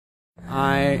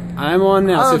I'm on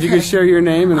now, so if you could share your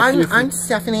name and I'm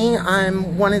Stephanie.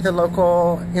 I'm one of the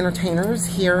local entertainers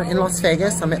here in Las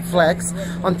Vegas. I'm at Flex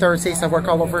on Thursdays. I work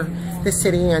all over the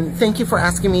city, and thank you for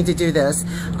asking me to do this.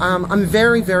 I'm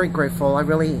very, very grateful. I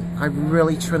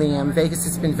really, truly am. Vegas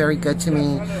has been very good to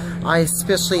me. I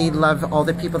especially love all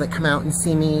the people that come out and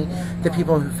see me, the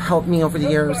people who've helped me over the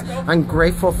years. I'm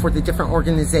grateful for the different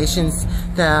organizations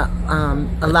that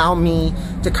allow me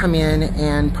to come in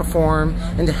and perform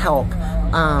and to help.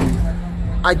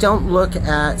 I don't look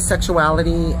at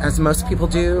sexuality as most people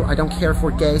do. I don't care if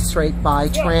we're gay, straight, bi,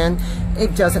 trans.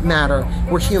 It doesn't matter.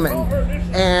 We're human.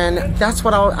 And that's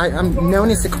what I'm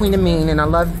known as the Queen of Mean, and I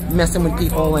love messing with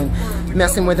people and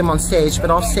messing with them on stage,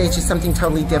 but off stage is something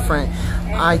totally different.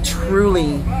 I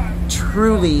truly,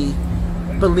 truly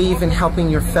believe in helping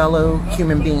your fellow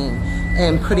human being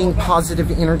and putting positive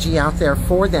energy out there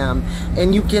for them,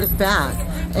 and you get it back.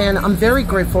 And I'm very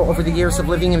grateful over the years of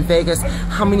living in Vegas,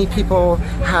 how many people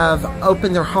have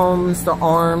opened their homes, their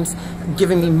arms,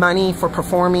 given me money for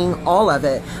performing, all of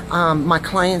it. My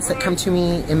clients that come to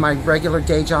me in my regular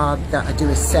day job that I do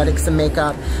aesthetics and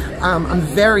makeup, I'm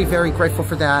very, very grateful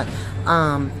for that.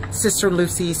 Sister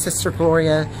Loosey, Sister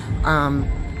Gloria,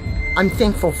 I'm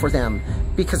thankful for them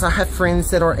because I have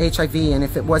friends that are HIV, and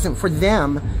if it wasn't for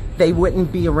them, they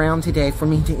wouldn't be around today for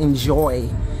me to enjoy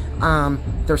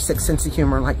their sick sense of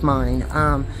humor like mine.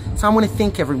 So I want to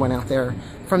thank everyone out there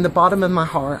from the bottom of my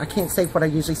heart. I can't say what I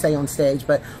usually say on stage,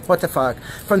 but what the fuck.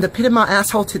 From the pit of my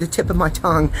asshole to the tip of my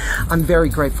tongue, I'm very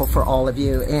grateful for all of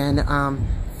you. And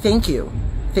thank you.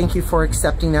 Thank you for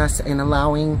accepting us and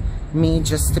allowing me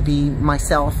just to be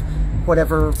myself,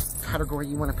 whatever category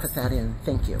you want to put that in.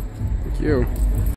 Thank you. Thank you.